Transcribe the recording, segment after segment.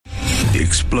The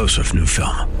explosive new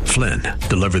film, Flynn,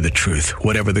 deliver the truth,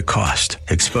 whatever the cost,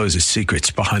 exposes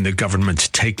secrets behind the government's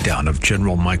takedown of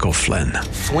General Michael Flynn.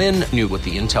 Flynn knew what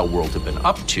the intel world had been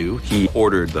up to. He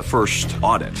ordered the first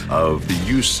audit of the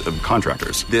use of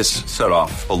contractors. This set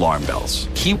off alarm bells.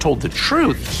 He told the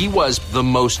truth. He was the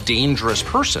most dangerous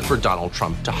person for Donald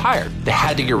Trump to hire. They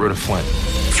had to get rid of Flynn.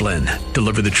 Flynn,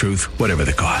 deliver the truth, whatever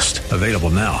the cost. Available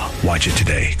now. Watch it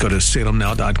today. Go to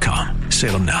salemnow.com.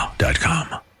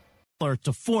 salemnow.com.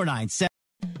 To 497.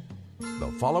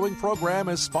 The following program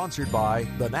is sponsored by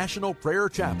the National Prayer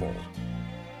Chapel.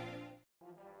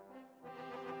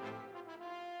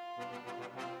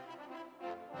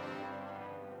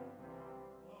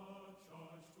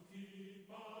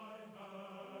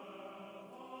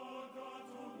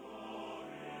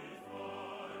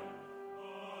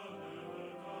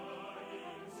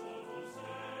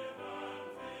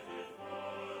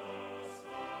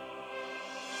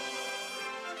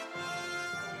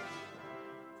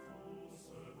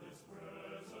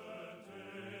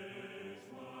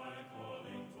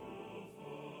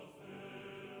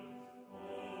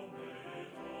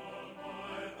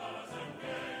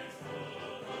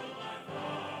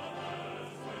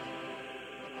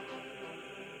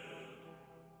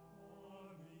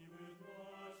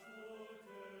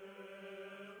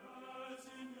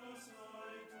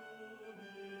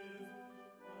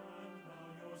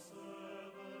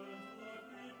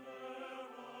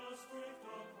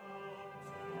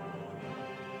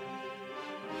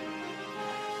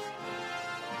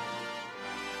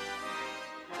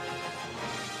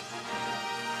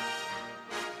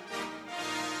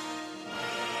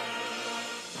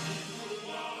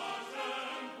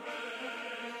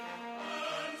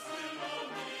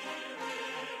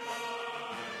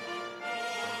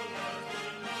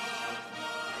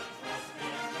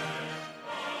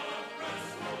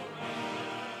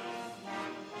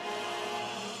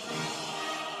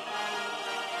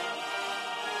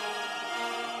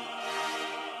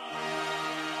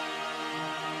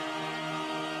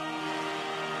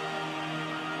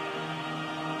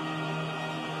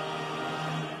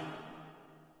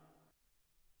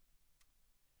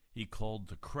 He called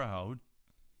the crowd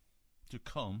to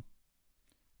come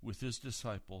with his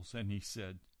disciples, and he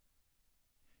said,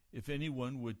 "If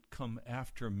anyone would come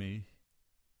after me,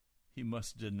 he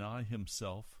must deny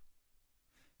himself,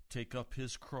 take up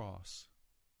his cross,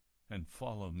 and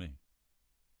follow me.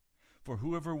 For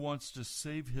whoever wants to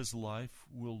save his life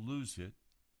will lose it,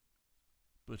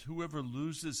 but whoever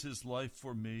loses his life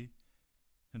for me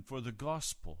and for the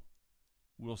gospel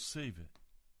will save it.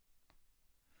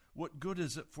 What good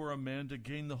is it for a man to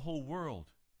gain the whole world,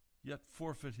 yet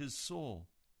forfeit his soul?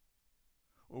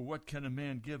 Or what can a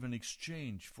man give in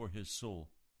exchange for his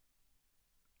soul?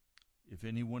 If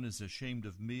anyone is ashamed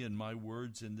of me and my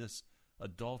words in this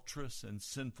adulterous and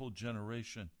sinful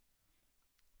generation,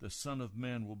 the Son of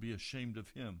Man will be ashamed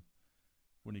of him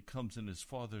when he comes in his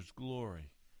Father's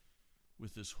glory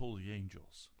with his holy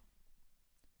angels."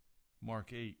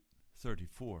 Mark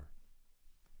 8:34.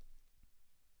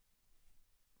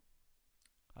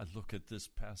 I look at this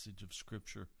passage of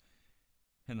Scripture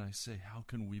and I say, how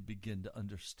can we begin to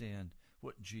understand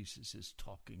what Jesus is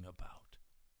talking about?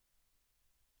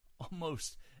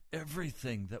 Almost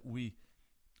everything that we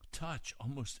touch,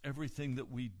 almost everything that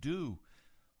we do,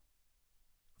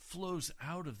 flows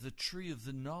out of the tree of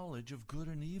the knowledge of good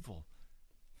and evil.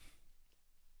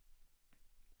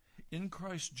 In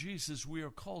Christ Jesus, we are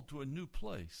called to a new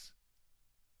place,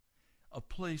 a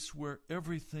place where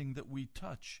everything that we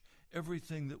touch,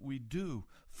 everything that we do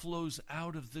flows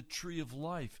out of the tree of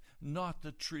life, not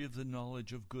the tree of the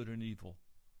knowledge of good and evil.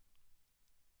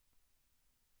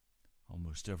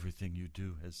 Almost everything you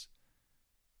do has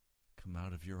come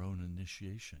out of your own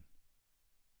initiation.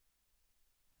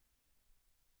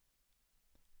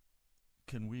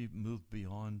 Can we move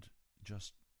beyond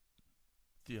just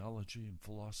theology and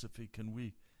philosophy? Can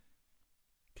we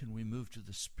move to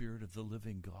the Spirit of the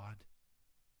living God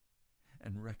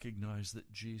and recognize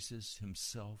that Jesus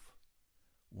himself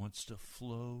wants to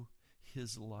flow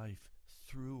his life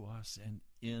through us and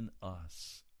in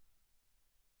us?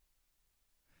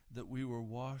 That we were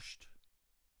washed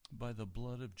by the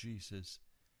blood of Jesus,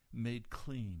 made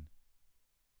clean.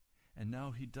 And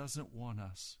now he doesn't want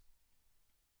us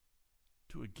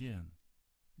to again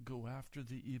go after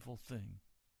the evil thing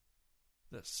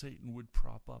that Satan would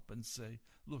prop up and say,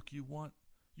 look, you want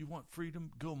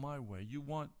freedom? Go my way. You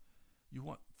want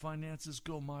finances?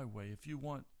 Go my way. If you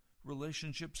want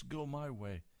relationships, go my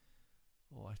way.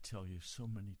 Oh, I tell you, so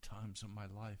many times in my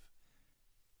life,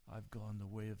 I've gone the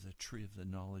way of the tree of the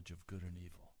knowledge of good and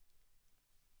evil.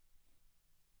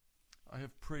 I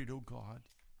have prayed, oh God,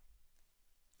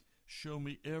 Show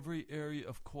me every area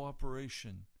of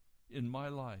cooperation in my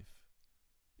life,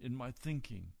 in my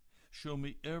thinking. Show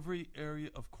me every area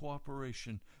of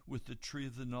cooperation with the tree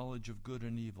of the knowledge of good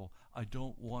and evil. I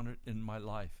don't want it in my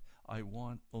life. I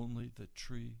want only the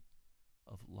tree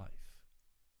of life.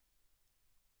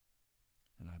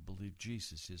 And I believe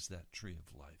Jesus is that tree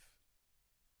of life.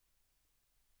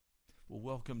 Well,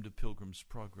 welcome to Pilgrim's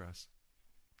Progress.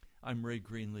 I'm Ray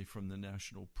Greenlee from the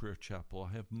National Prayer Chapel.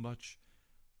 I have much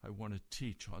I want to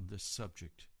teach on this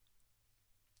subject.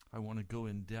 I want to go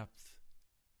in depth.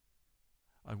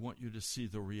 I want you to see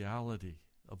the reality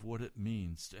of what it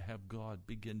means to have God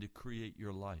begin to create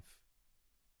your life.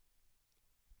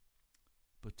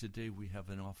 But today we have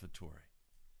an offertory.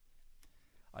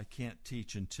 I can't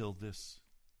teach until this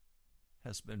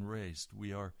has been raised.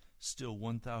 We are still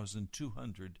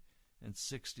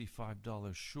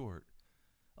 $1,265 short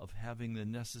of having the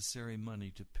necessary money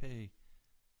to pay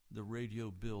the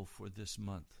radio bill for this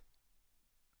month.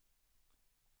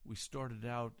 We started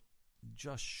out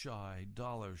just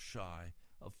dollars shy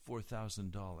of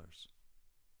 $4,000.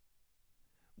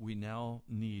 We now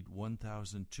need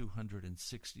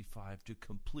 $1,265 to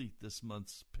complete this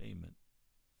month's payment.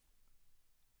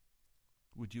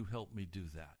 Would you help me do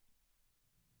that?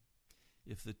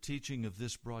 If the teaching of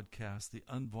this broadcast, the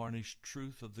unvarnished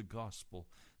truth of the gospel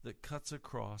that cuts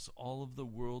across all of the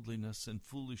worldliness and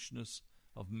foolishness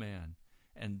of man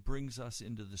and brings us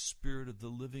into the Spirit of the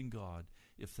living God,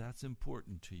 if that's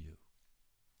important to you,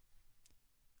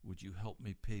 would you help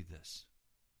me pay this?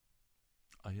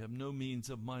 I have no means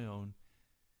of my own.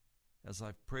 As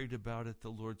I've prayed about it, the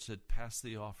Lord said, pass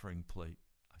the offering plate.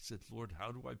 I said, Lord,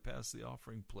 how do I pass the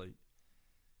offering plate?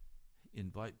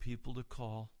 Invite people to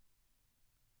call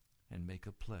and make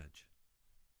a pledge.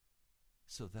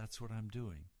 So that's what I'm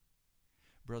doing.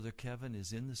 Brother Kevin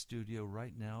is in the studio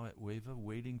right now at WAVA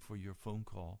waiting for your phone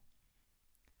call.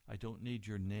 I don't need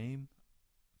your name,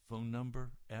 phone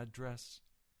number, address.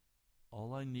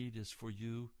 All I need is for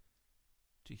you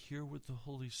to hear what the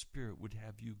Holy Spirit would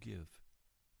have you give.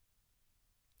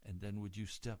 And then would you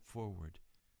step forward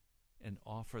and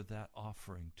offer that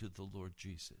offering to the Lord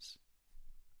Jesus?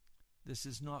 This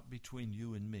is not between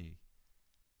you and me.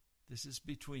 This is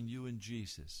between you and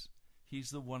Jesus.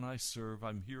 He's the one I serve.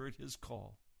 I'm here at his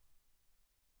call.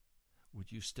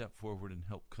 Would you step forward and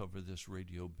help cover this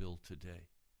radio bill today?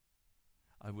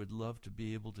 I would love to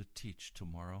be able to teach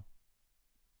tomorrow.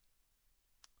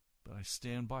 But I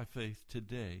stand by faith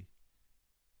today.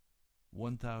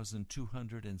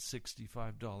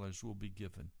 $1,265 will be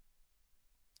given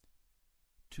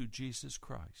to Jesus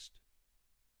Christ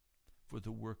for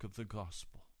the work of the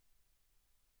gospel.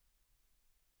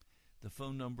 The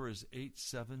phone number is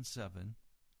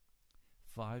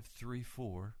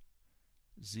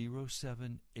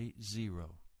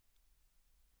 877-534-0780.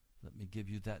 Let me give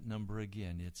you that number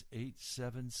again. It's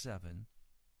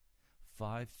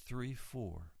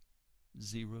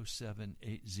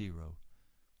 877-534-0780.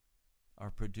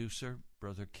 Our producer,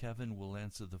 Brother Kevin, will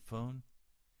answer the phone.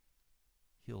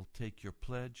 He'll take your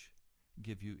pledge,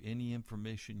 give you any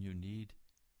information you need.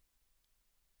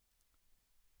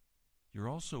 You're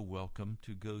also welcome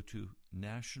to go to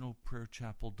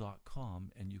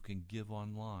nationalprayerchapel.com and you can give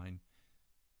online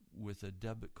with a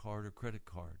debit card or credit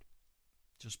card.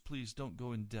 Just please don't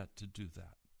go in debt to do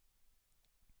that.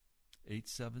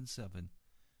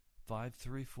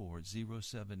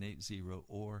 877-534-0780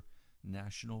 or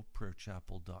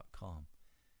nationalprayerchapel.com.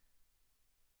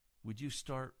 Would you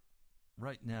start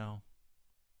right now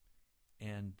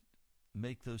and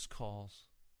make those calls?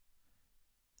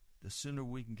 The sooner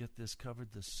we can get this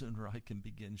covered, the sooner I can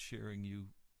begin sharing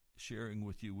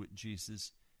with you what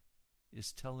Jesus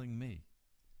is telling me,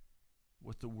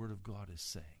 what the Word of God is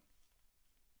saying.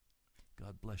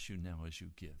 God bless you now as you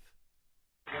give.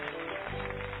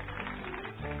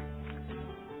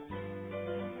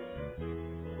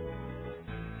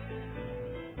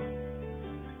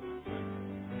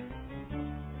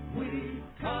 We've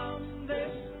come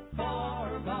this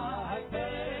far by faith,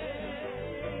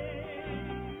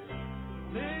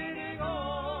 leaning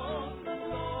on the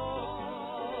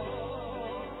Lord,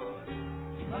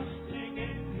 trusting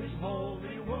in His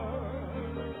holy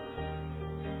word.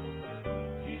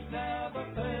 He's never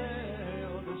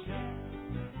failed us yet.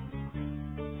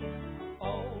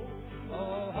 Oh,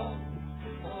 oh, oh,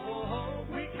 oh,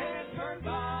 we can't turn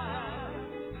back.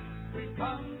 We've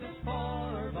come this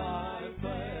far by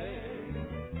faith.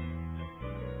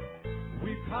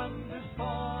 We've come this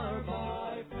far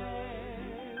by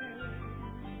faith.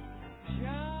 Just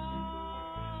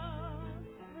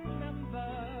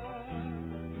remember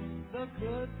the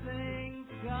good things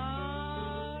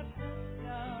God has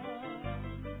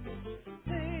done.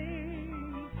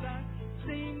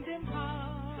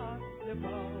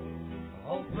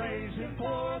 praise Him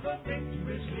for the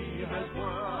victories He has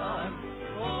won.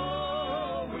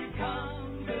 Oh, we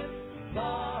come this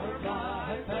far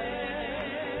by faith,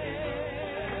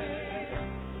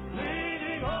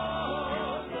 leaning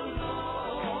on the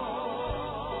Lord,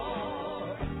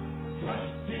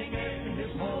 trusting in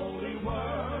His holy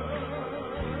word.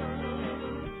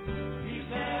 He's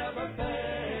never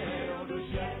failed us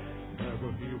yet,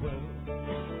 never He will.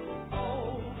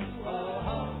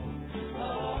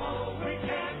 We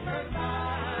can't turn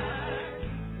back.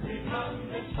 We come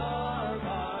this far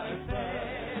by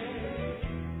faith.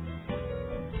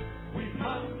 We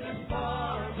come this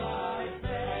far by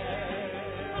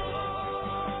faith.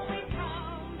 Oh, we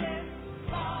come this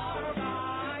far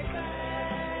by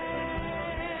faith,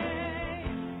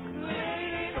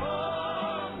 leaning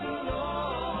on the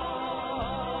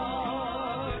Lord,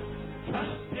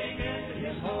 trusting in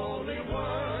His holy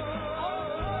word.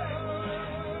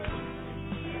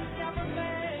 He's never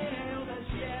failed us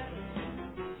yet.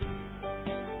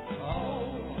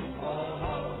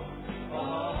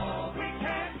 We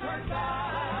can't turn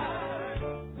back.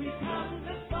 We come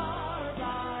this far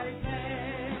by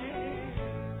faith.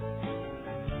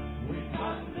 We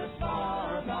come this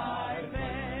far by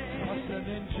faith. Trusting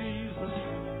in Jesus.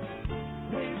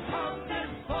 We've come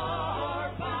this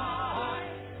far by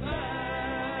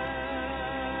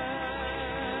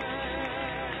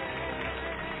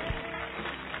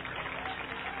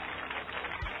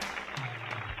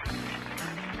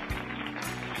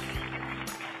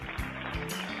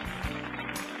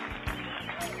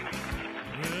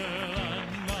Well,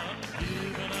 I'm not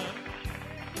giving up.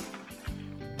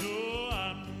 No,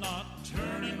 I'm not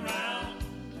turning round.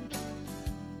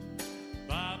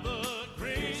 By the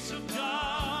grace of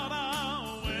God,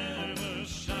 I'll wear the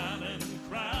shining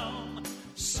crown.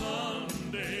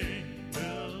 Someday,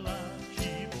 will I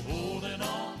keep holding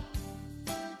on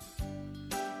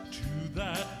to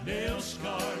that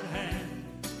nail-scarred hand?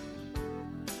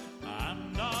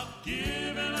 I'm not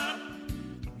giving up.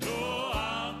 No,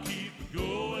 I'll keep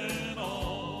going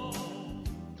on.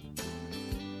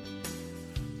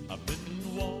 I've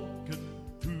been walking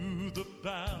through the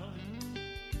valley,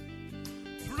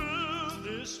 through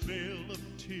this vale of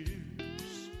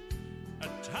tears.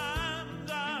 At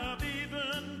times I've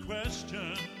even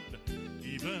questioned,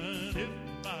 even if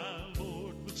my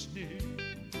Lord was near.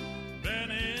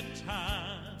 Many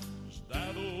times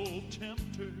that old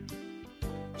tempter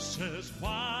says,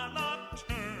 why not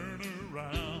turn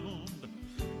around?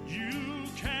 You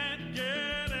can't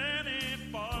get any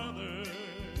farther.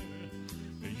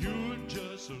 You're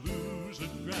just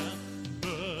losing ground.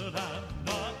 But I'm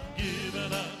not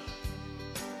giving up.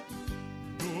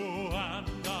 No, I'm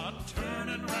not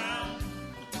turning round.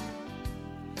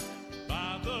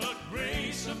 By the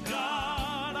grace of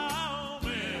God, I'll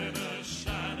win a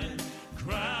shining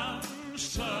crown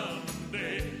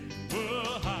someday.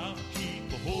 Well, I'll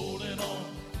keep holding on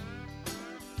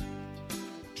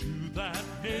to that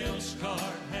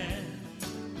nail-scarred hand.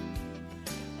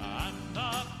 I'm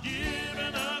not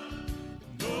giving up.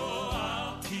 No,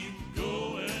 I'll keep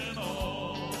going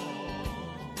on.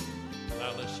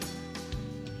 Now listen.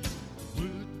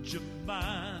 Would you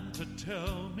mind to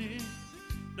tell me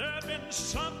there's been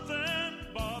something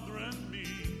bothering me?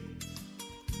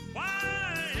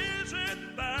 Why is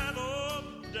it that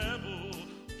old devil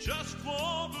just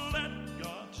won't let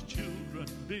God's children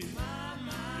be?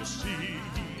 You see,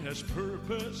 He has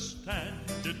purposed and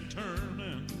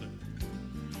determined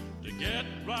to get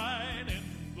right in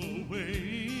the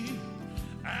way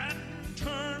and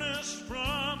turn us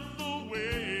from the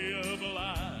way of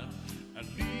life and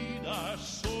lead our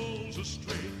souls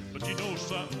astray. But you know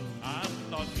something? I'm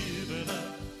not giving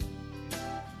up.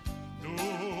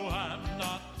 No, I'm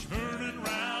not turning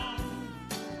round.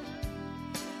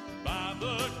 By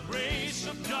the grace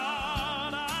of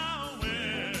God, I'll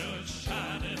wear a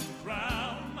shining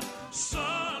crown.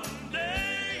 Someday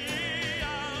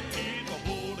I'll keep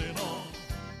holding on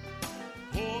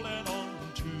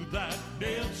to that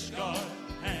nail-scarred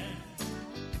hand.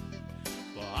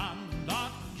 But I'm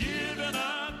not giving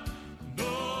up.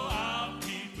 No, I'll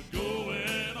keep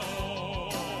going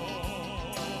on.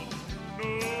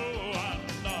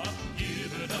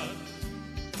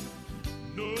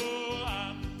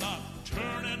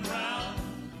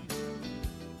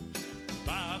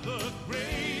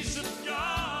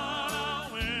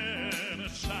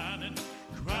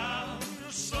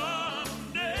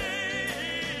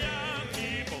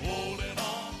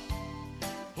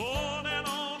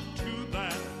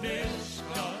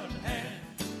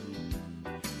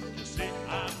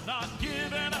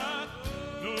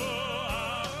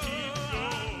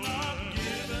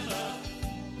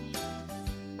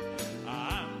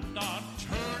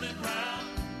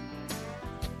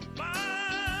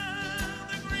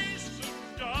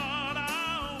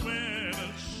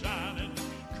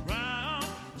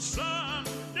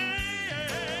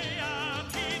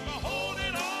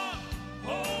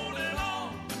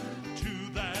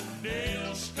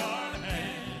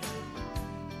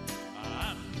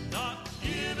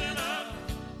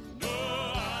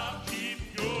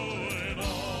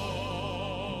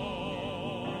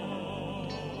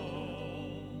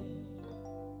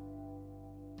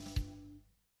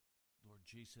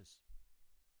 Jesus.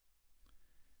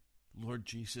 Lord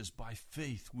Jesus, by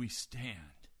faith we stand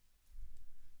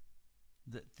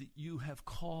that you have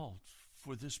called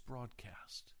for this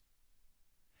broadcast,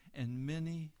 and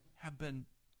many have been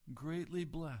greatly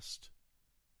blessed,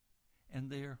 and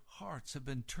their hearts have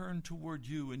been turned toward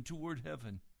you and toward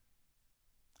heaven,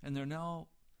 and they're now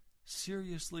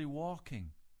seriously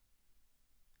walking,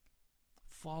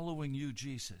 following you,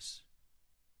 Jesus.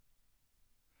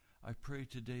 I pray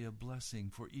today a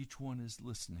blessing for each one is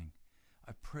listening.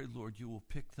 I pray, Lord, you will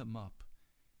pick them up,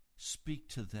 speak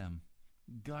to them,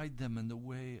 guide them in the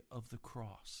way of the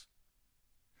cross.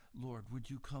 Lord,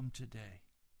 would you come today?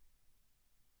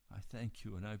 I thank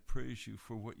you and I praise you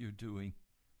for what you're doing.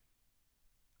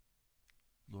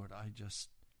 Lord, I just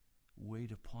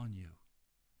wait upon you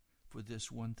for this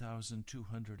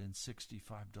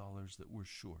 $1,265 that we're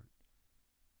short.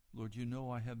 Lord, you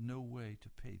know I have no way to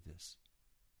pay this.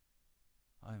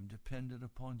 I am dependent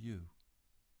upon you.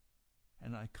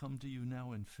 And I come to you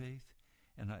now in faith,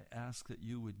 and I ask that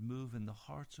you would move in the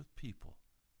hearts of people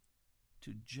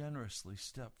to generously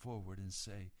step forward and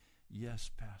say,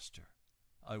 yes, Pastor,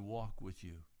 I walk with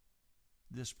you.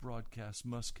 This broadcast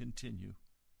must continue.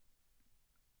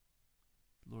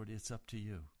 Lord, it's up to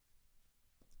you.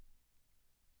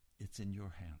 It's in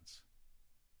your hands.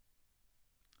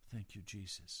 Thank you,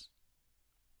 Jesus.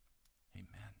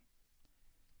 Amen.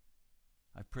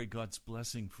 I pray God's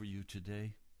blessing for you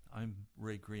today. I'm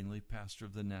Ray Greenlee, pastor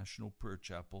of the National Prayer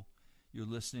Chapel. You're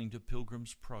listening to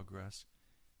Pilgrim's Progress.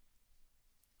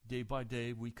 Day by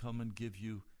day, we come and give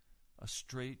you a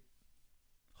straight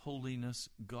holiness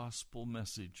gospel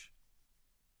message.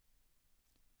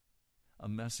 A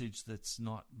message that's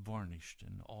not varnished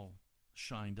and all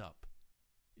shined up.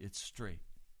 It's straight.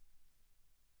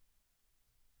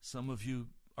 Some of you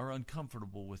are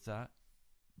uncomfortable with that,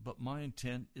 but my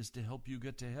intent is to help you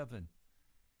get to heaven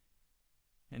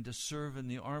and to serve in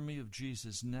the army of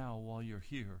Jesus now while you're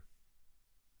here.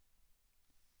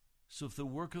 So if the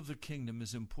work of the kingdom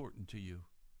is important to you,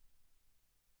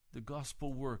 the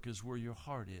gospel work is where your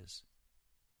heart is.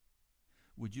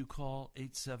 Would you call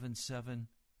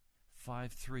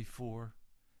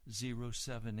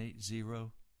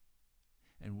 877-534-0780?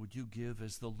 And would you give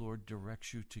as the Lord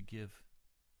directs you to give?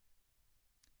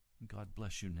 God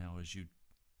bless you now as you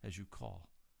call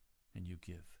and you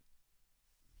give.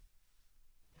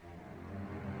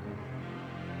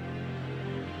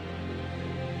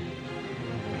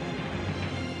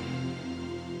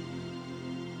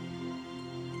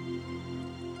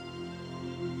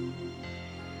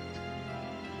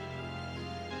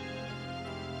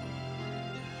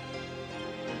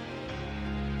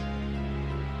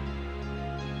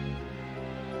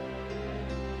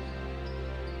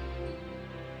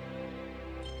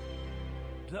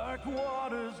 Dark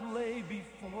waters lay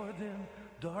before them,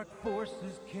 dark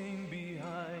forces came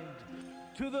behind.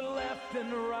 To the left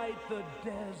and right the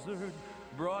desert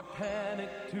brought panic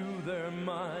to their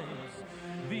minds.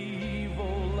 The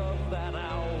evil of that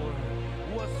hour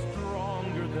was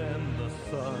stronger than the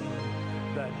sun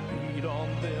that beat on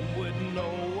them with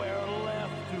nowhere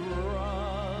left to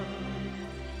run.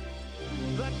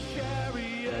 The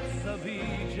chariots of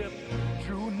Egypt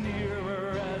drew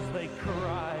nearer as they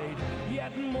cried,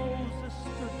 yet Moses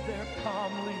stood there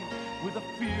calmly with a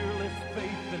fearless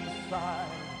faith inside.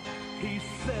 He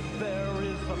said, there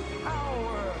is a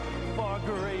power far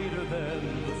greater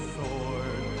than the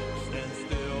sword. Stand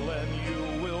still and you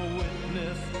will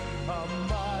witness a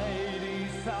mighty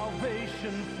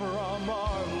salvation from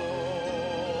our Lord.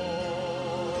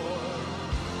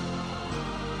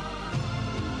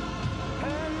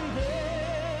 And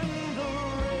then the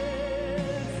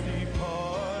Red Sea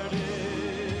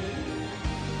parted,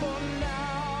 for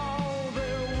now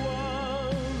there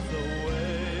was a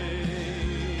way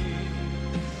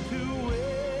to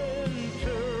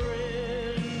enter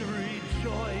in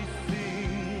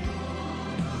rejoicing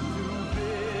to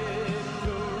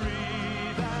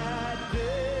victory that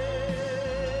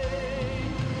day.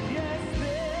 Yes,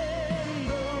 then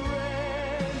the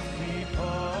Red Sea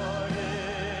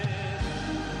parted.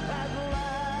 At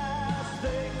last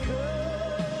they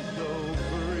could go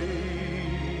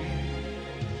free,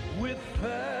 with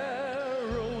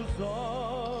Pharaoh's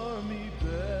army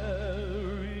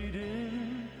buried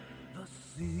in the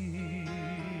sea.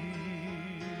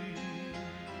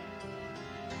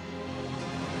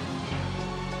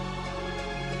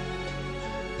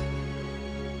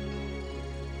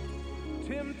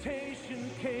 Temptation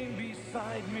came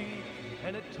beside me,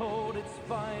 and it told its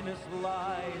finest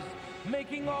lies,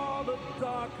 making all the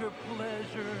darker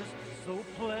pleasures so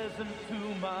pleasant to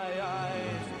my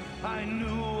eyes. I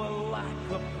knew a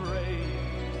lack of prey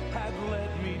had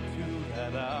led me to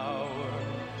that hour,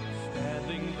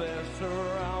 standing there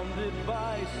surrounded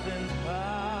by sin's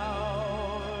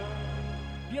power.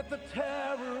 Yet the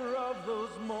terror of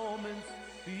those moments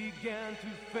began to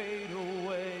fade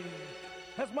away,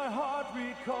 as my heart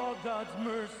recalled God's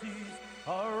mercies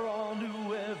are all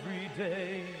new every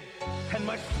day. And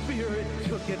my spirit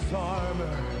took its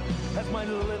armor as my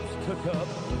lips took up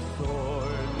the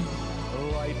sword.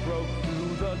 Light broke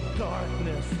through the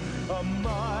darkness, a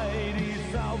mighty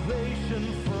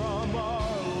salvation from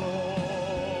our Lord.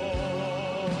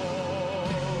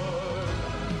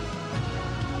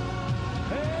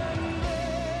 And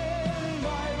then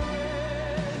my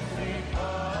Red Sea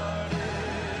parted,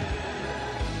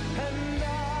 and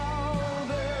now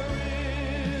there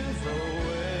is a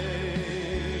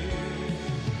way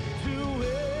to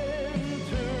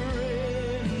enter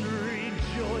in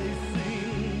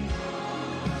rejoicing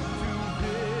to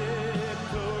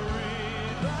victory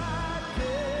that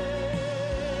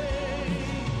day.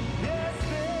 Yes,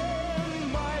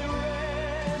 then my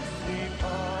Red Sea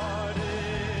parted.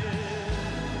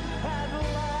 At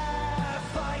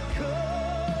last I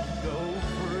could go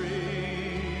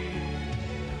free,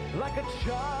 like a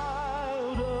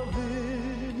child of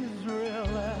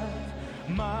Israel at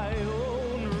my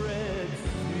own Red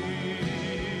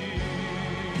Sea.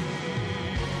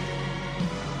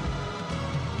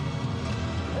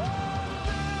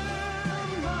 And then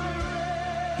my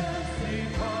Red Sea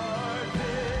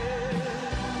parted,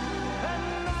 and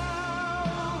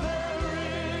now there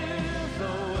is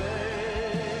a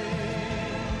way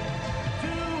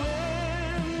to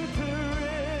enter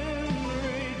in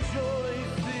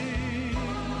rejoicing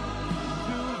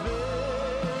to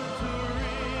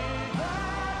victory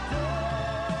that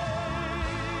day.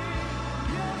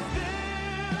 Yes,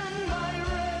 then my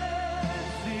Red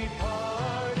Sea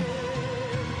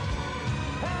parted.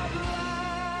 At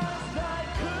last I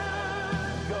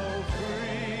could go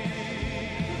free,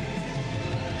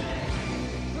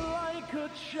 like a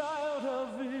child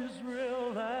of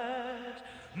Israel at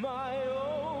my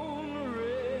own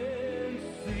Red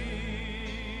Sea.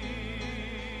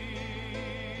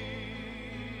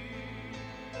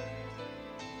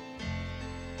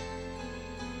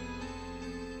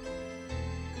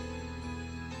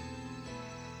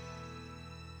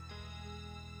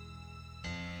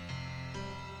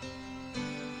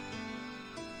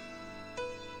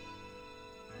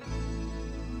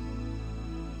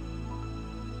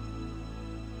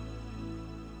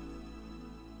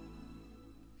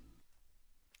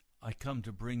 I come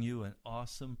to bring you an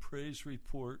awesome praise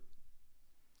report.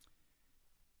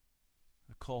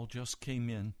 A call just came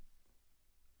in,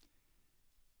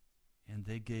 and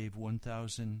they gave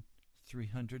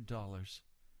 $1,300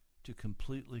 to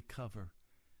completely cover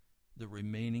the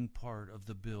remaining part of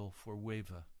the bill for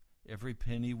WAVA. Every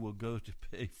penny will go to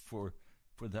pay for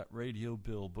that radio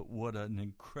bill, but what an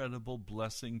incredible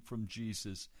blessing from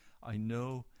Jesus. I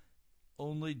know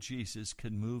only Jesus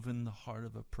can move in the heart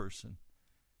of a person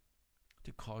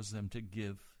to cause them to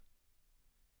give.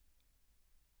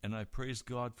 And I praise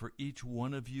God for each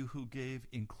one of you who gave,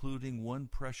 including one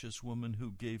precious woman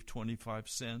who gave 25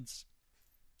 cents,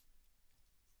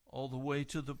 all the way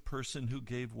to the person who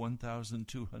gave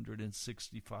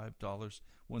 $1,265,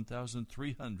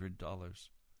 $1,300.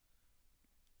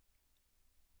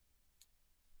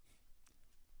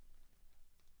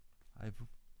 I've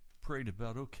prayed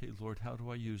about, okay, Lord, how do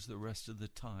I use the rest of the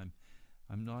time?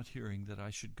 I'm not hearing that I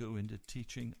should go into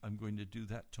teaching. I'm going to do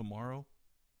that tomorrow.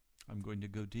 I'm going to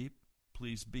go deep.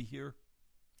 Please be here.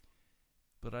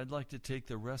 But I'd like to take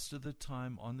the rest of the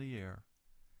time on the air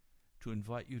to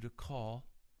invite you to call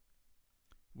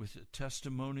with a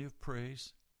testimony of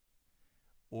praise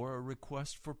or a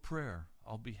request for prayer.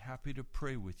 I'll be happy to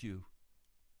pray with you.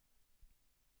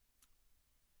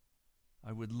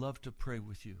 I would love to pray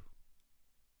with you.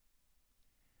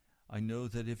 I know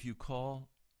that if you call,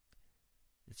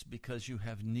 it's because you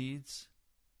have needs,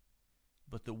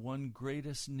 but the one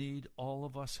greatest need all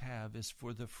of us have is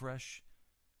for the fresh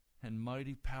and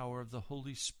mighty power of the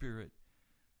Holy Spirit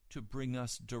to bring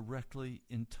us directly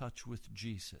in touch with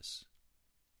Jesus.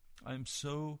 I'm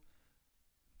so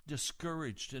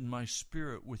discouraged in my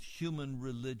spirit with human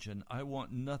religion. I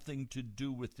want nothing to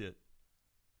do with it.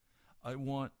 I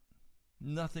want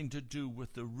nothing to do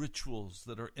with the rituals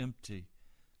that are empty,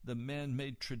 the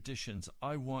man-made traditions.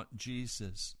 I want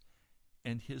Jesus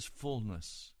and his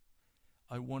fullness.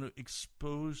 I want to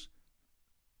expose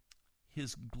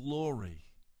his glory.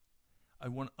 I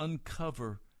want to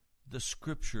uncover the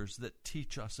scriptures that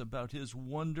teach us about his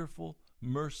wonderful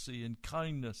mercy and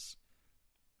kindness,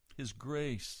 his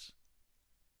grace,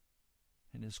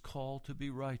 and his call to be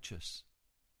righteous.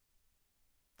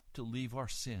 to leave our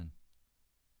sin.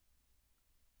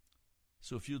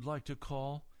 So if you'd like to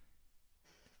call,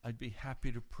 I'd be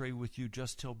happy to pray with you.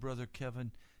 Just tell Brother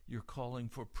Kevin you're calling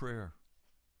for prayer.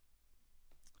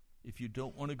 If you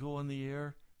don't want to go on the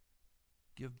air,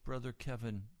 give Brother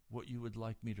Kevin what you would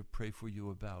like me to pray for you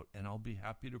about, and I'll be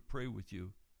happy to pray with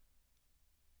you.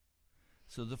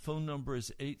 So the phone number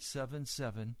is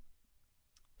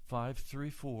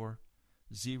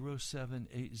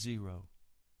 877-534-0780.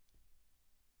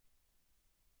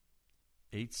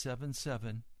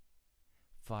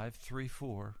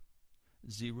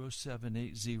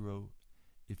 877-534-0780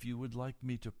 if you would like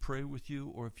me to pray with you,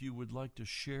 or if you would like to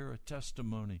share a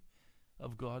testimony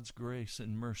of God's grace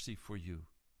and mercy for you.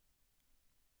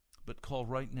 But call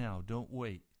right now. Don't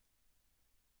wait.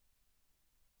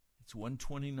 It's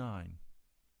 1:29.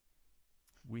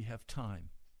 We have time.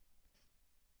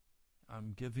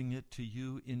 I'm giving it to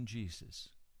you in Jesus.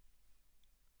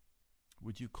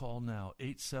 Would you call now?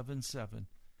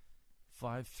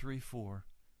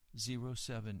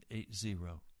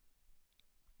 877-534-0780.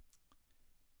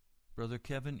 Brother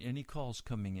Kevin, any calls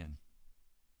coming in?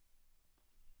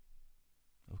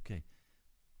 Okay.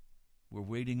 We're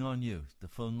waiting on you. The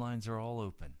phone lines are all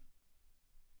open.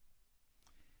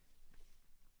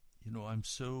 You know, I'm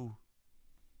so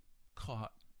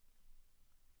caught.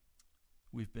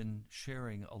 We've been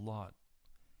sharing a lot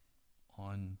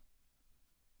on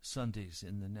Sundays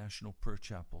in the National Prayer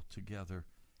Chapel together.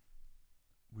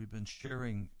 We've been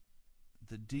sharing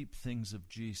the deep things of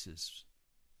Jesus.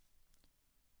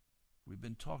 We've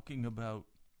been talking about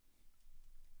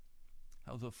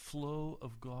how the flow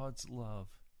of God's love,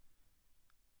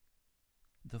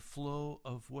 the flow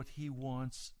of what He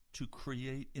wants to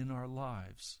create in our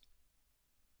lives,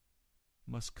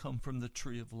 must come from the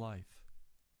tree of life.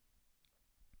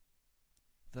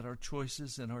 That our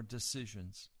choices and our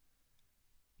decisions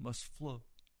must flow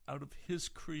out of His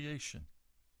creation.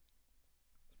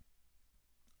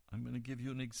 I'm going to give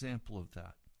you an example of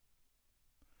that.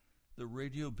 The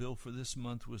radio bill for this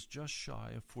month was just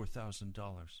shy of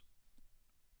 $4,000.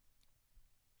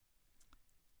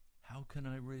 How can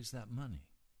I raise that money?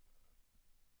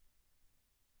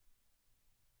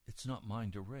 It's not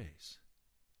mine to raise.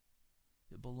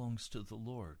 It belongs to the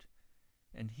Lord.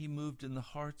 And He moved in the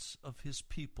hearts of His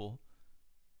people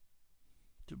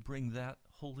to bring that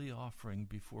holy offering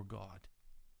before God.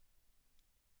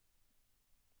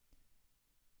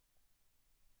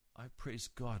 I praise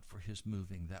God for His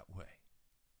moving that way.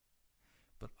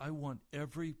 But I want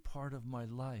every part of my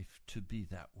life to be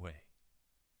that way.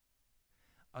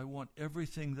 I want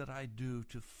everything that I do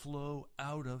to flow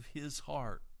out of His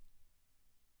heart.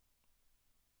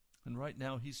 And right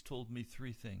now He's told me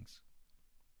 3 things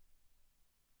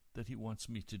that He wants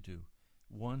me to do.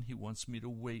 1, He wants me to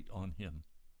wait on Him.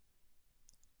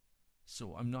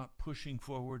 So I'm not pushing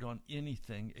forward on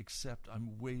anything except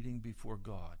I'm waiting before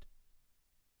God.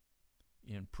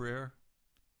 In prayer,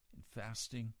 in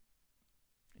fasting,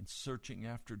 in searching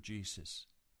after Jesus.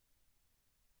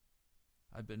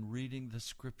 I've been reading the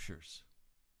Scriptures.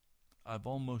 I've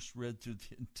almost read through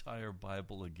the entire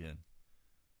Bible again.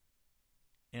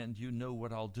 And you know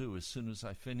what I'll do. As soon as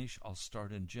I finish, I'll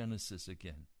start in Genesis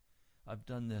again. I've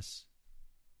done this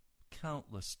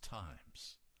countless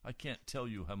times. I can't tell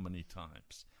you how many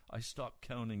times. I stopped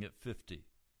counting at 50.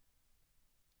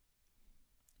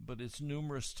 But it's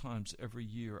numerous times every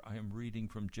year I am reading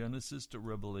from Genesis to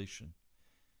Revelation,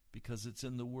 because it's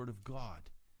in the Word of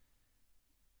God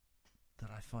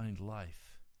that I find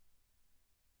life.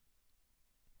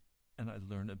 And I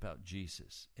learn about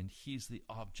Jesus, and He's the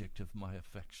object of my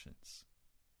affections.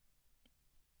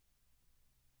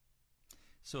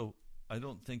 So I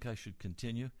don't think I should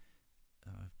continue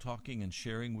talking and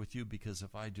sharing with you, because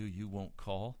if I do, you won't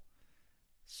call.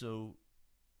 So,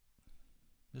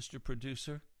 Mr.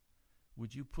 Producer,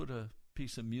 would you put a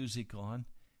piece of music on?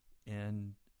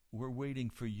 And we're waiting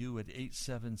for you at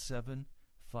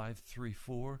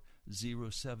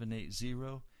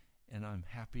 877-534-0780. And I'm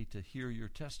happy to hear your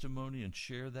testimony and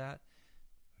share that.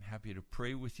 I'm happy to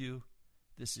pray with you.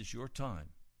 This is your time.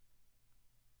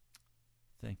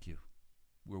 Thank you.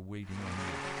 We're waiting on you.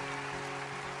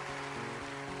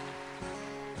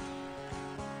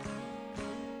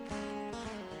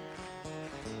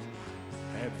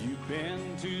 Have you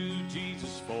been to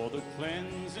Jesus for the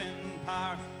cleansing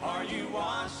power? Are you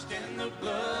washed in the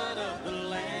blood of the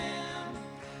Lamb?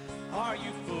 Are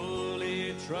you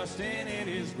fully trusting in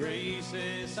His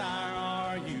graces?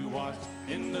 Are you washed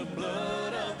in the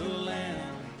blood of the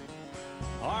Lamb?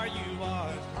 Are you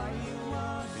washed?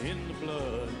 In the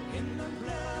blood? In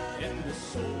the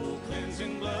soul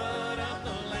cleansing blood of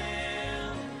the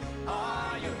Lamb?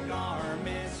 Are your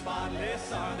garments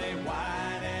spotless are they,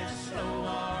 white as snow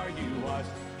are you washed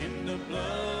in the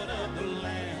blood of the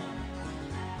Lamb.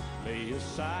 Lay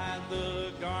aside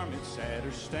the garments that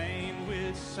are stained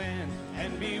with sin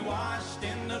and be washed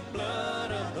in the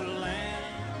blood of the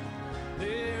Lamb.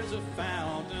 There's a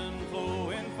fountain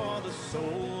flowing for the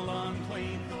soul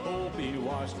unclean. Oh, be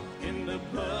washed in the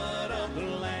blood of the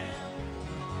Lamb.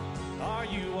 Are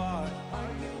you washed?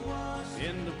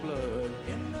 In the blood,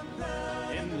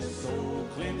 in the soul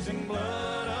cleansing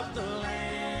blood of the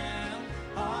Lamb.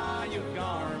 Are your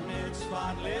garments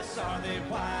spotless? Are they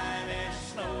white as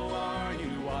snow? Are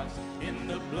you washed in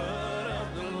the blood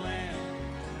of the Lamb?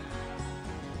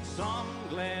 Some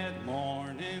glad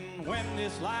morning when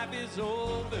this life is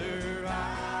over,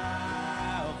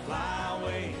 I'll fly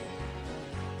away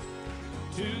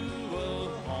to a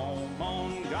home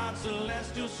on God's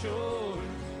celestial shore.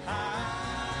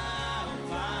 I'll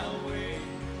fly away.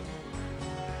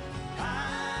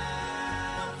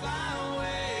 I'll fly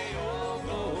away, oh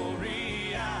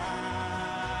glory.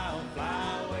 I'll fly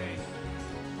away.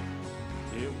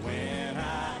 If when I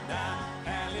die,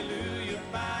 hallelujah,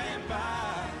 by and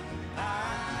by,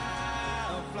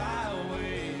 I'll fly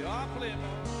away. Oh, play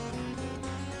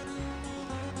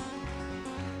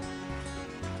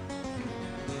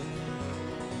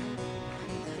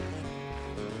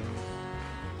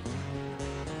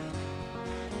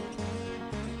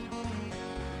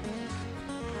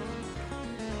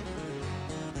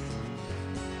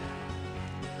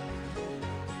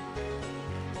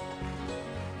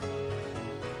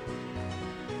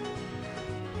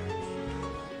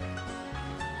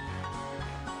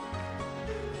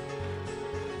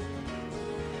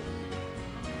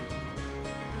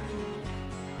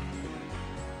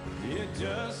it,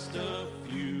 just a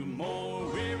few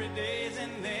more weary days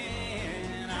and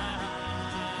then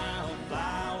I'll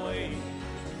fly away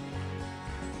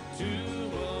to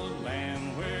a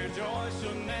land where joy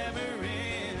shall never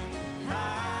end.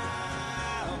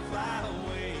 I'll fly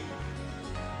away.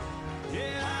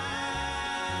 Yeah,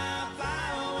 I'll fly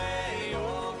away,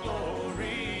 oh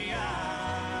glory.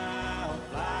 I'll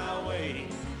fly away.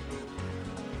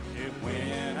 If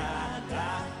when I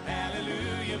die,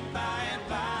 hallelujah, by and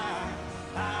by,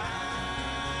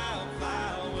 I'll fly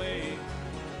away.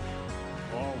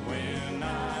 For when I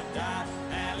die,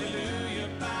 hallelujah,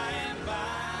 by and by,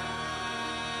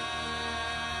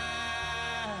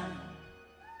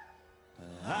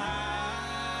 I'll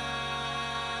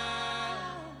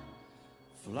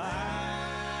fly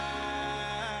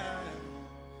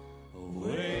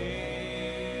away.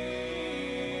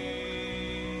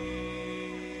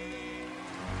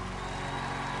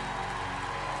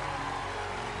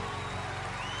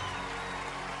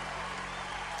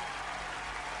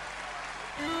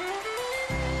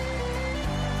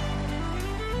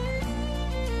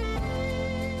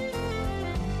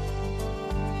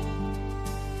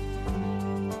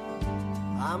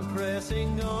 I'm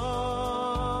pressing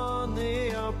on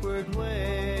the upward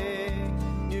way,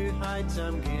 new heights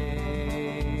I'm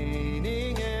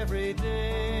gaining every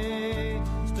day,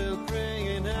 still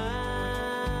praying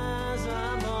as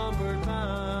I'm onward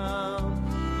bound.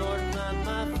 Lord, plant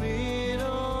my feet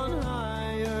on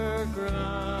higher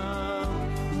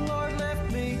ground. Lord,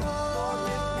 lift me up,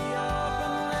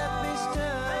 and let me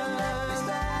stand,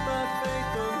 by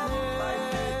faith on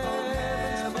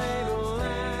heaven's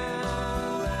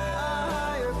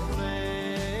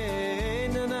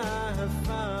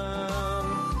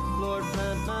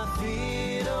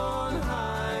feet on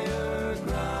higher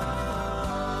ground.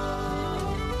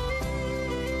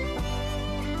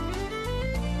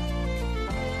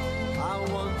 I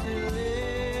want to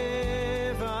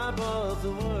live above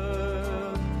the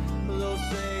world, though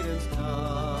Satan's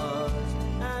taunts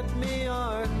at me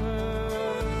are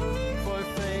heard. For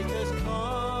faith has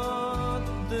caught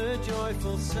the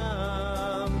joyful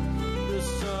sound, the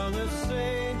song of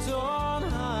saints on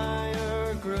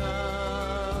higher ground.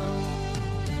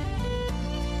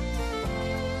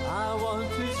 I want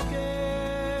to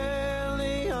scale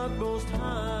the utmost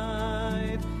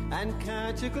height and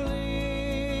catch a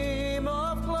gleam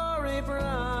of glory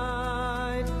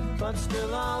bright, but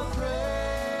still I'll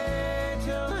pray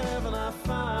till heaven I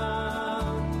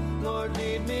found. Lord,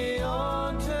 lead me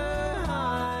on to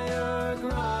higher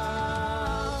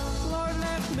ground. Lord,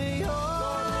 lift me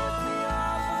up,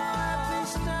 let me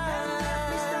stand,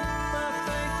 my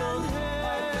faith on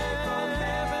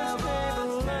heaven's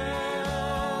table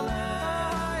land.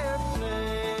 Higher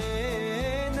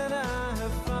plane that I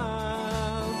have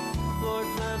found. Lord,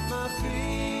 plant my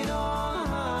feet on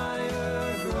higher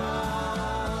ground.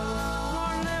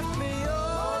 Lord, lift me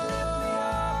up,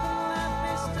 let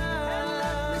me stand.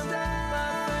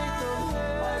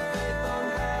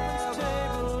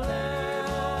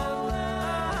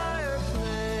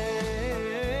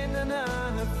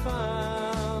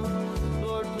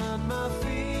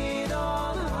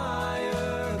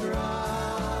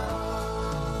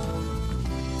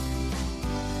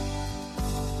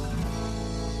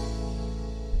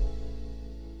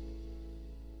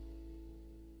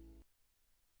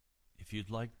 If you'd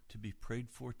like to be prayed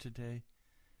for today,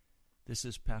 this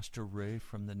is Pastor Ray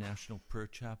from the National Prayer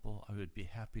Chapel. I would be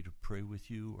happy to pray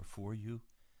with you or for you.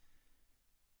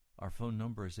 Our phone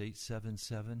number is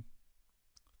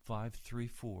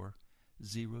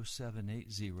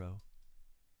 877-534-0780.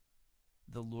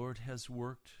 The Lord has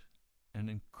worked an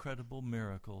incredible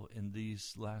miracle in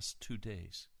these last 2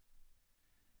 days,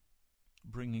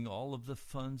 bringing all of the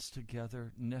funds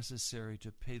together necessary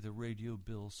to pay the radio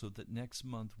bill so that next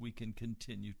month we can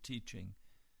continue teaching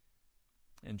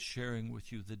and sharing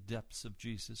with you the depths of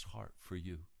Jesus' heart for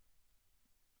you.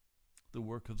 The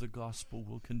work of the gospel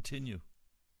will continue.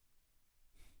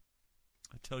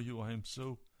 I tell you, I am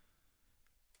so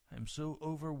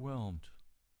overwhelmed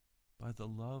by the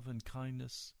love and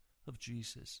kindness of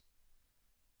Jesus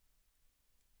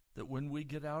that when we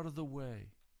get out of the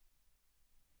way,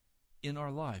 in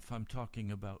our life, I'm talking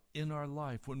about, in our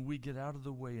life, when we get out of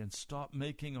the way and stop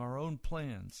making our own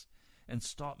plans and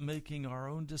stop making our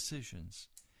own decisions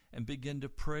and begin to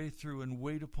pray through and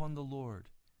wait upon the Lord,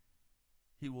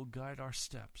 He will guide our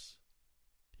steps.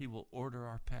 He will order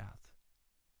our path.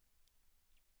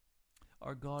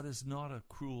 Our God is not a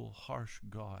cruel, harsh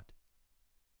God.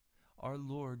 Our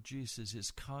Lord Jesus is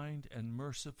kind and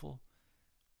merciful.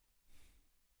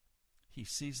 He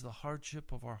sees the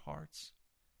hardship of our hearts,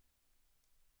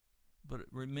 but it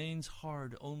remains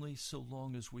hard only so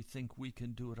long as we think we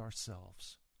can do it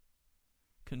ourselves.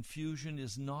 Confusion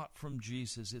is not from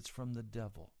Jesus, it's from the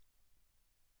devil.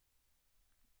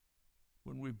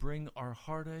 When we bring our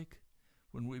heartache,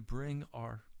 when we bring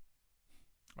our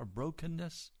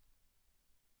brokenness,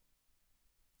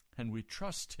 and we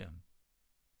trust Him,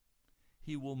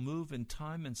 He will move in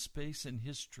time and space and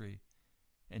history,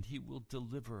 and He will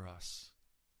deliver us.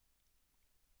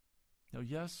 Now,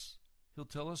 yes, He'll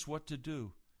tell us what to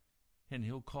do, and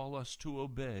He'll call us to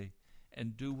obey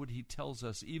and do what He tells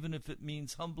us, even if it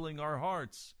means humbling our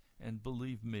hearts. And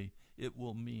believe me, it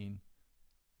will mean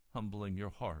humbling your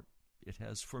heart. It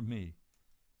has for me.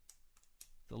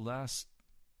 The last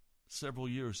several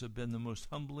years have been the most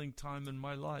humbling time in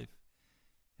my life,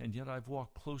 and yet I've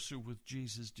walked closer with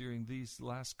Jesus during these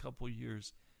last couple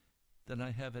years than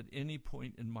I have at any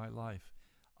point in my life.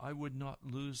 I would not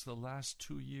lose the last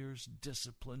 2 years'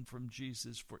 discipline from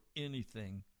Jesus for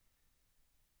anything.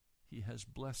 He has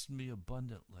blessed me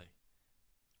abundantly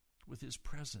with His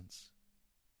presence,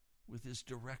 with His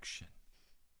direction,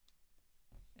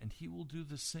 and He will do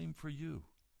the same for you.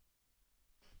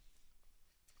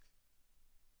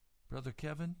 Brother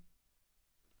Kevin,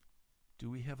 do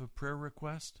we have a prayer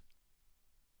request?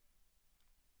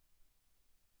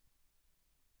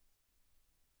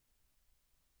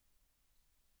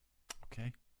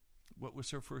 Okay. What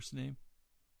was her first name?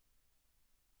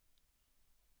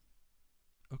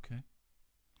 Okay.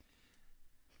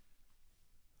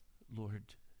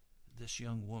 Lord, this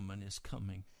young woman is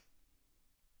coming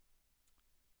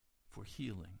for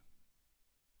healing.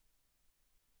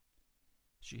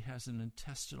 She has an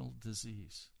intestinal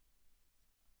disease.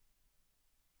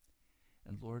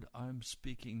 And Lord, I'm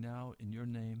speaking now in your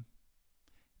name.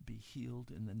 Be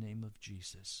healed in the name of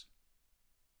Jesus.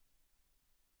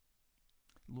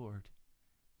 Lord,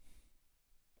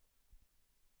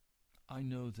 I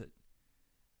know that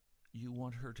you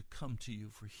want her to come to you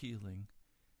for healing,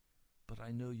 but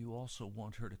I know you also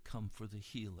want her to come for the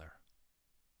healer.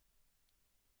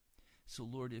 So,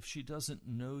 Lord, if she doesn't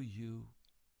know you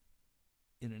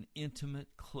in an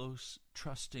intimate, close,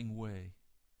 trusting way,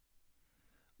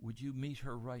 would you meet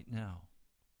her right now?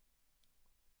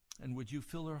 And would you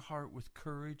fill her heart with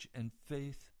courage and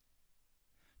faith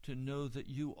to know that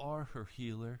you are her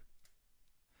healer,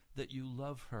 that you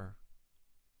love her.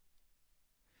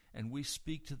 And we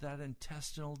speak to that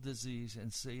intestinal disease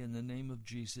and say, in the name of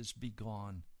Jesus, be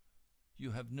gone.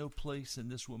 You have no place in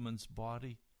this woman's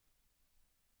body.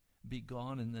 Be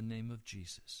gone in the name of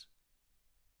Jesus.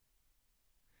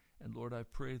 And Lord, I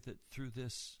pray that through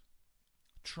this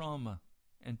trauma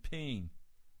and pain,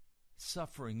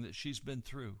 suffering that she's been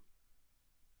through,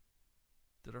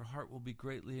 that her heart will be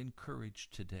greatly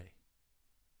encouraged today,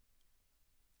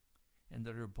 and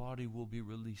that her body will be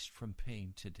released from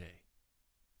pain today.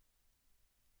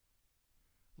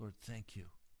 Lord, thank you.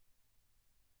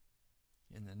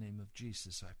 In the name of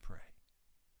Jesus, I pray.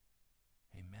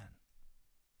 Amen.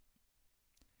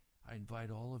 I invite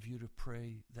all of you to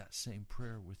pray that same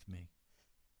prayer with me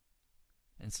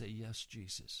and say, yes,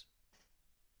 Jesus.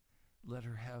 Let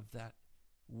her have that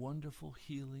wonderful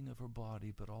healing of her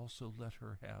body, but also let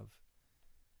her have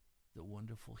the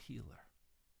wonderful healer.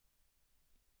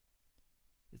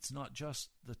 It's not just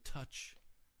the touch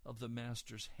of the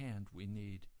Master's hand we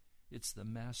need. It's the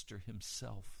Master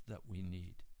himself that we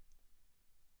need.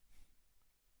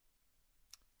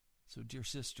 So, dear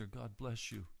sister, God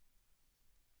bless you.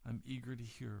 I'm eager to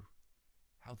hear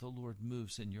how the Lord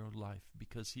moves in your life,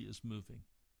 because he is moving.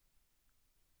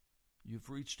 You've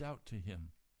reached out to him.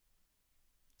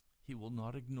 He will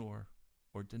not ignore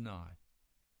or deny,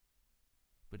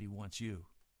 but he wants you.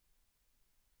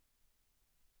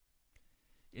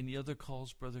 Any other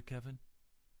calls, Brother Kevin?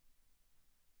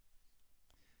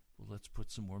 Well, let's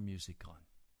put some more music on.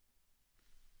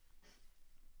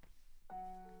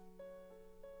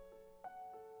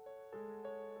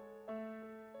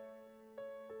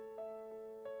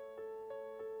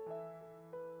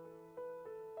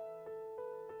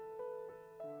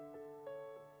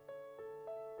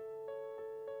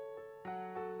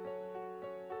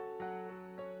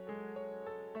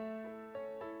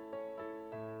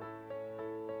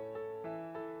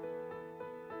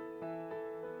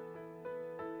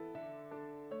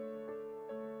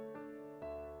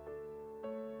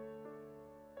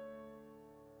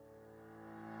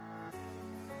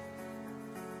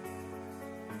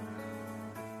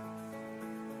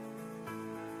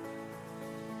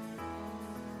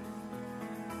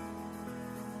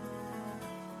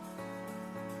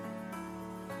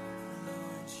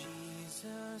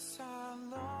 I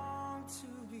long to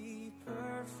be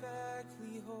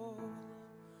perfectly whole.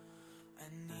 I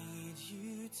need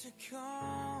you to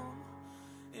come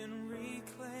and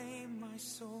reclaim my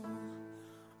soul.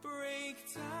 Break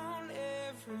down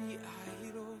every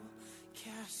idol,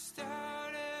 cast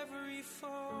out every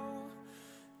foe.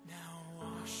 Now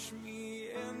wash me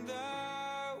and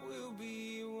I will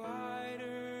be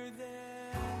whiter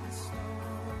than snow.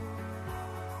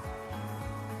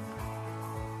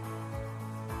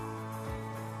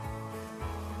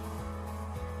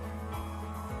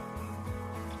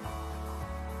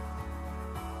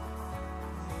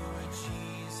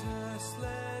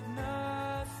 Let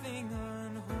nothing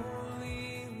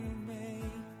unholy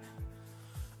remain.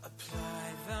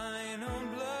 Apply thine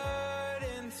own blood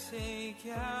and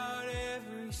take out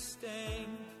every stain.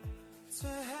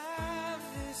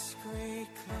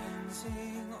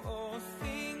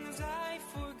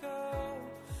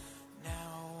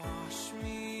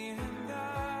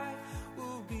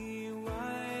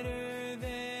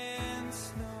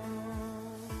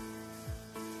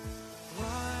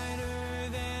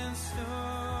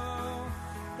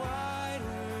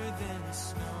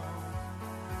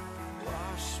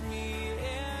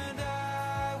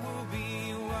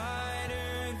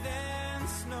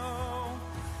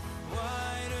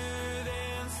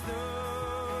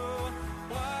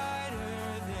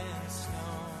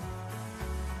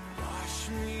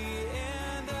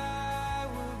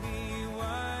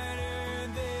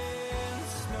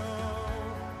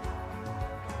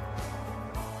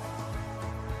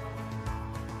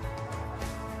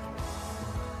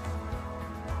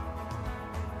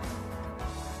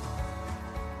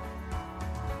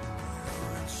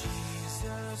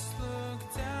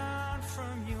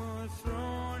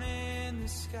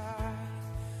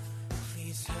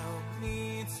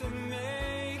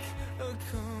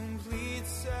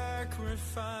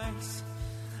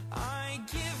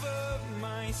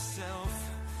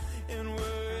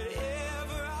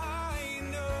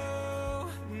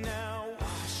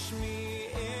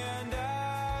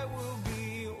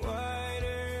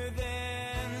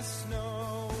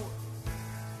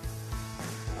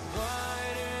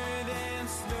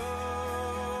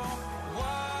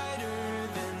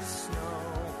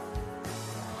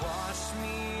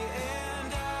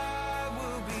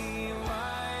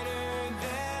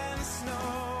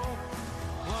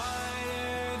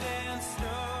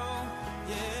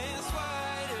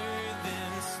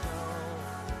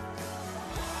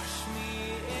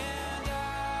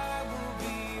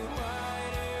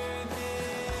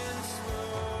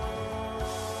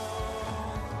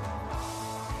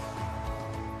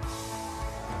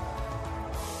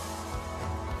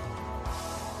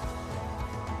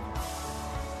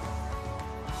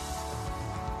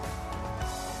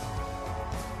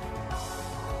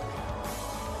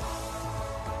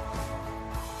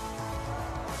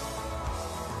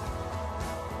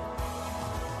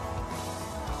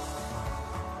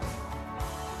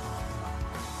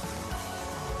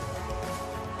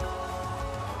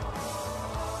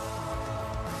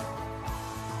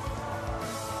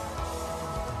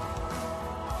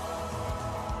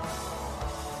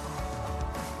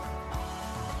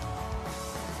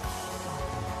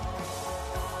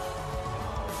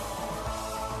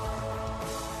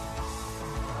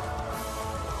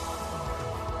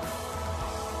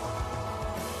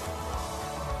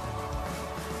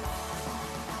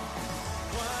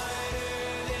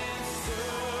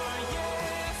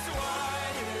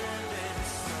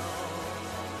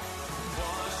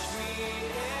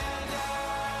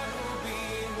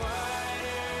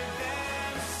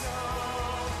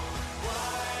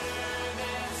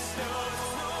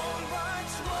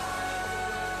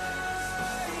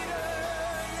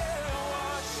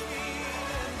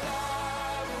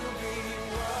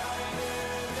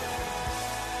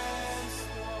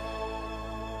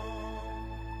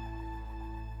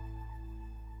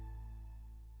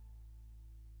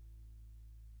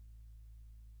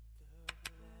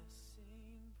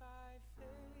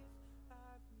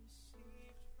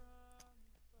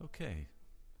 Okay.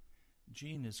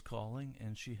 Jean is calling,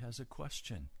 and she has a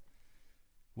question.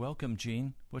 Welcome,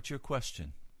 Jean. What's your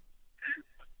question?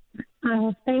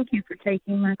 Thank you for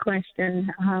taking my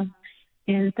question,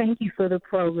 and thank you for the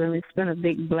program. It's been a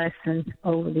big blessing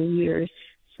over the years.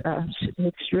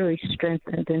 It's really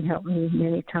strengthened and helped me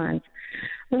many times.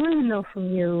 I want to know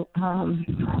from you,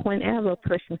 whenever a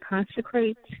person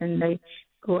consecrates and they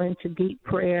go into deep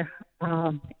prayer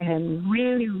and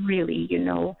really, really,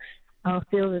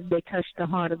 feel that they touch the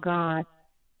heart of God,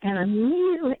 and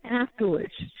immediately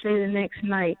afterwards, say the next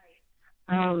night,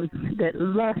 that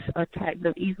lust attacked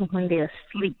them even when they're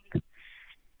asleep.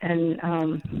 And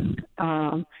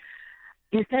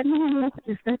is that normal?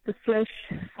 Is that the flesh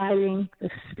fighting the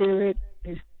spirit?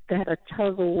 Is that a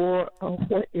tug of war, or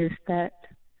what is that?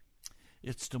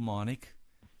 It's demonic,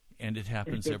 and it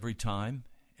happens every time,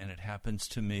 and it happens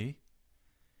to me.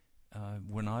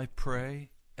 When I pray,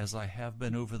 as I have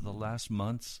been over the last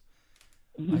months,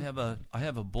 I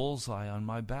have a bullseye on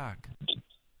my back.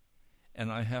 And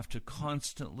I have to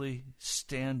constantly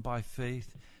stand by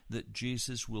faith that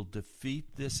Jesus will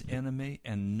defeat this enemy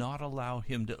and not allow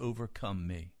him to overcome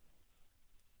me.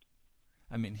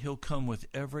 I mean, he'll come with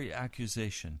every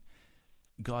accusation.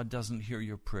 God doesn't hear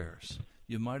your prayers.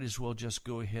 You might as well just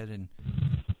go ahead and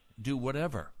do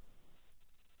whatever.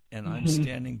 And I'm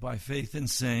standing by faith and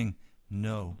saying,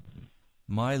 no,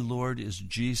 my Lord is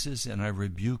Jesus, and I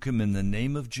rebuke him in the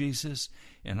name of Jesus,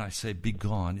 and I say, be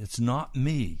gone. It's not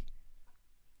me.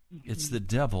 It's the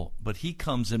devil, but he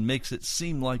comes and makes it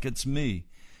seem like it's me.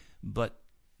 But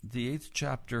the 8th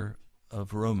chapter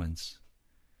of Romans,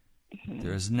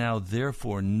 there is now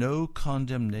therefore no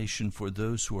condemnation for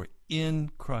those who are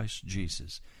in Christ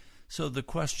Jesus. So the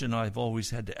question I've always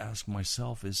had to ask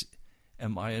myself is,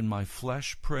 am I in my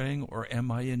flesh praying, or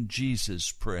am I in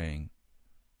Jesus praying?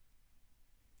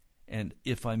 And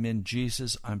if I'm in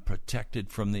Jesus, I'm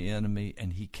protected from the enemy,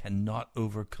 and he cannot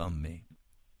overcome me.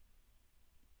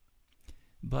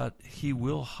 But he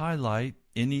will highlight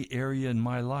any area in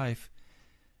my life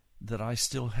that I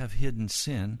still have hidden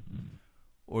sin,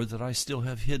 or that I still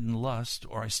have hidden lust,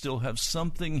 or I still have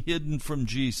something hidden from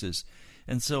Jesus.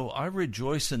 And so I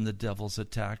rejoice in the devil's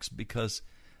attacks, because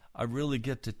I really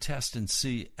get to test and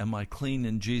see, am I clean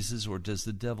in Jesus, or does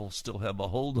the devil still have a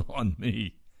hold on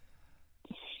me?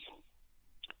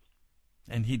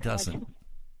 And he doesn't.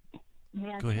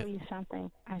 May I Go ahead. tell you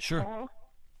something? Sure. Saw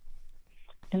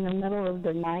in the middle of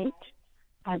the night,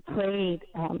 I prayed.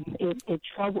 It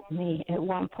troubled me at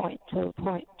one point to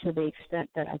the extent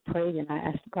that I prayed and I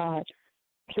asked God,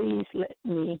 please let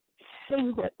me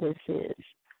see what this is.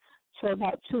 So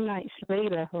about 2 nights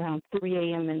later, around 3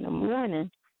 a.m. in the morning,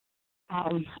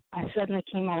 I suddenly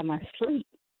came out of my sleep,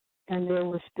 and there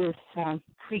was this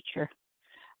preacher.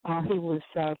 He was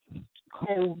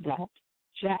coal black.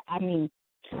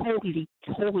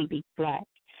 Totally black.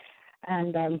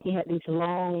 And he had these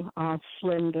long,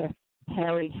 slender,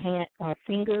 hairy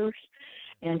fingers,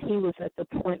 and he was at the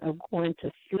point of going to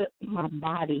flip my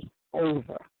body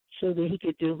over so that he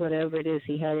could do whatever it is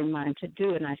he had in mind to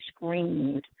do, and I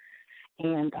screamed,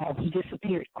 and he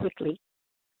disappeared quickly.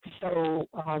 So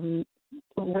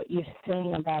what you're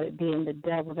saying about it being the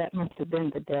devil, that must have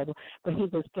been the devil. But he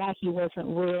was black, he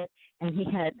wasn't red, and he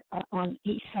had on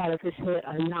each side of his head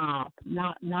a knob,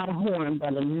 not a horn,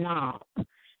 but a knob,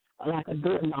 like a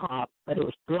doorknob, but it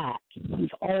was black. He's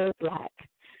all black.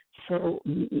 So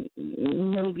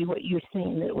maybe what you're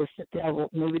saying, that it was the devil,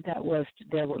 maybe that was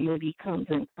the devil. Maybe he comes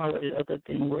in colors other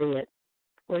than red.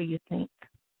 What do you think?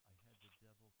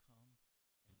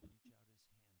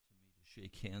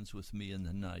 Shake hands with me in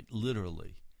the night,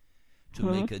 literally,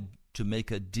 to make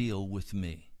a deal with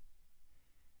me.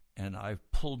 And I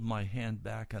pulled my hand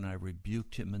back and I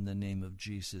rebuked him in the name of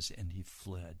Jesus, and he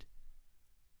fled.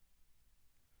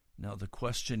 Now the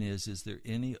question is there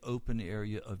any open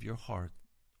area of your heart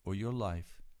or your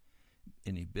life,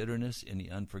 any bitterness, any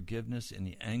unforgiveness,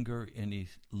 any anger, any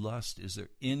lust? Is there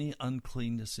any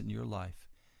uncleanness in your life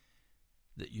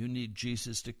that you need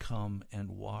Jesus to come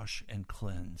and wash and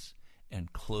cleanse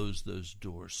and close those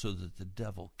doors so that the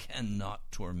devil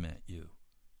cannot torment you?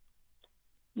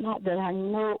 Not that I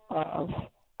know of.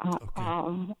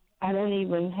 Okay. I don't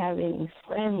even have any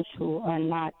friends who are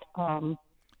not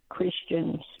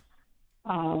Christians.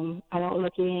 I don't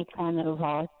look at any kind of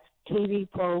TV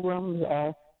programs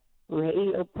or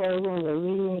radio programs or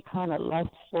read any kind of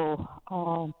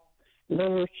lustful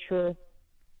literature.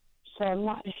 So I'm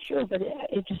not sure, but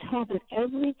it just happens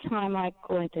every time I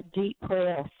go into deep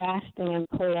prayer, fasting and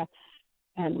prayer,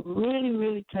 and really,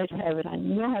 really touch heaven. I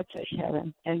know I touch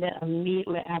heaven, and then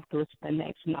immediately afterwards, the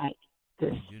next night,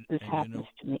 this happens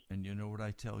to me. And you know what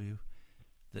I tell you?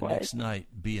 The next night,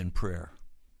 be in prayer.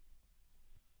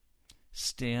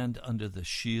 Stand under the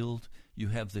shield. You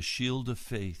have the shield of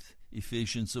faith,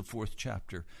 Ephesians, the 4th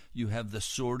chapter. You have the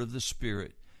sword of the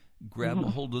Spirit. Grab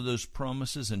a hold of those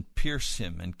promises and pierce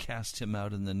him and cast him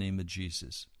out in the name of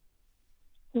Jesus.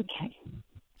 Okay.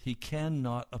 He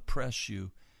cannot oppress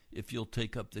you if you'll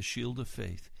take up the shield of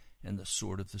faith and the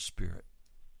sword of the Spirit.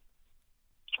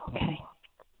 Okay.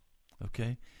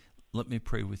 Okay? Let me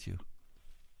pray with you.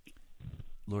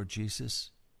 Lord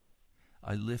Jesus,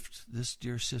 I lift this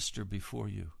dear sister before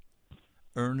you,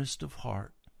 earnest of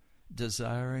heart,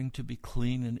 desiring to be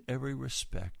clean in every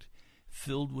respect,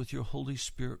 filled with your Holy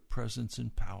Spirit presence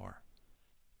and power.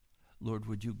 Lord,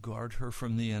 would you guard her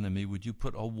from the enemy? Would you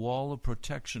put a wall of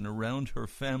protection around her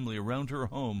family, around her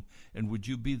home, and would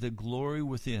you be the glory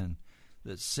within,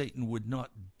 that Satan would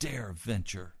not dare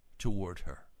venture toward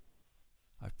her?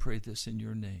 I pray this in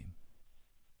your name.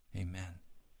 Amen.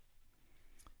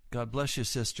 God bless you,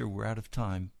 sister. We're out of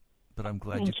time, but I'm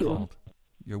glad you called.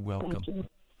 You're welcome. Thank you.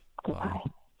 Goodbye.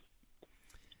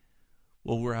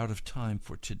 Well, we're out of time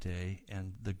for today,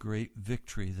 and the great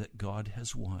victory that God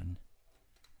has won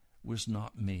was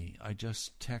not me. I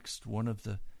just text one of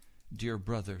the dear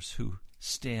brothers who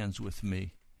stands with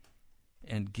me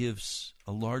and gives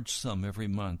a large sum every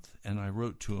month, and I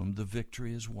wrote to him, the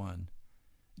victory is won.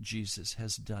 Jesus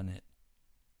has done it.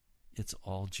 It's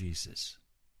all Jesus.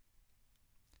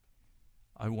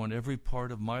 I want every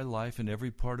part of my life and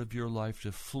every part of your life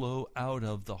to flow out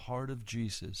of the heart of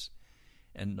Jesus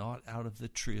and not out of the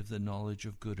tree of the knowledge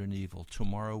of good and evil.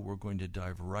 Tomorrow we're going to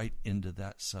dive right into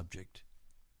that subject.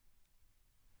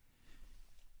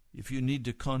 If you need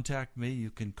to contact me,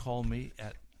 you can call me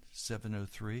at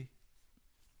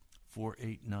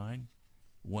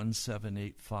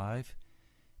 703-489-1785.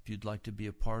 If you'd like to be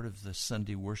a part of the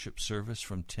Sunday worship service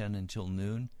from 10 until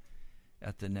noon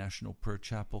at the National Prayer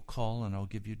Chapel, call and I'll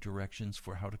give you directions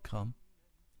for how to come.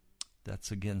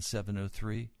 That's again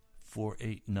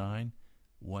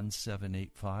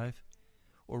 703-489-1785.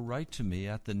 Or write to me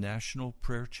at the National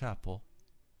Prayer Chapel,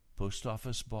 Post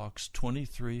Office Box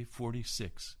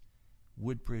 2346,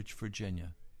 Woodbridge,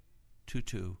 Virginia,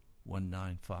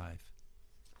 22195.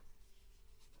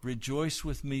 Rejoice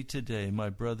with me today, my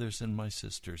brothers and my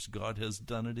sisters. God has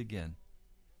done it again.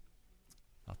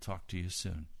 I'll talk to you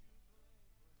soon.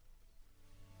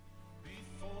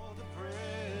 Before the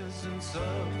presence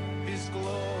of His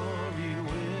glory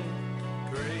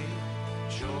with great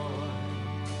joy,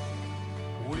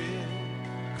 with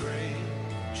great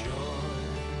joy,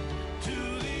 to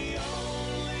the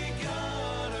only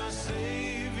God, our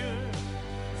Savior,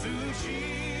 through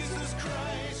Jesus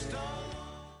Christ our Lord.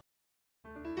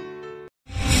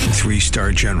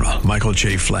 3-star General Michael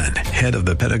J. Flynn, head of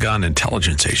the Pentagon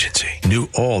Intelligence Agency, knew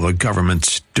all the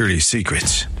government's dirty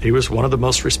secrets. He was one of the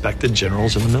most respected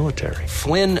generals in the military.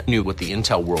 Flynn knew what the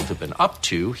intel world had been up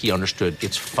to. He understood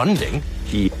its funding.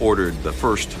 He ordered the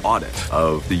first audit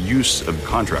of the use of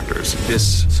contractors.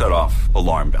 This set off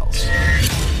alarm bells.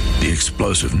 The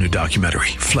explosive new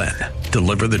documentary, Flynn,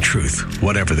 Deliver the Truth,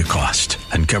 Whatever the Cost,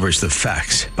 uncovers the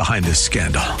facts behind this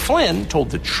scandal. Flynn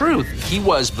told the truth. He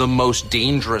was the most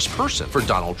dangerous person for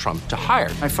Donald Trump to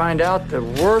hire. I find out the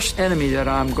worst enemy that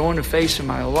I'm going to face in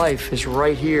my life is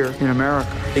right here in America.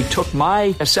 They took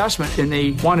my assessment and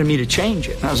they wanted me to change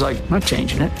it. And I was like, I'm not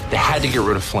changing it. They had to get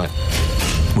rid of Flynn.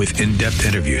 With in-depth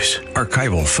interviews,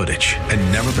 archival footage,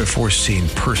 and never-before-seen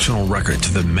personal records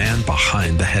of the man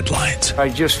behind the headlines. I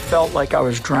just felt like I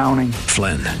was drowning.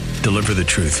 Flynn, Deliver the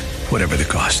Truth, Whatever the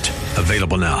Cost.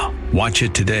 Available now. Watch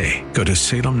it today. Go to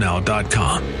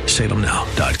salemnow.com.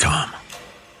 salemnow.com.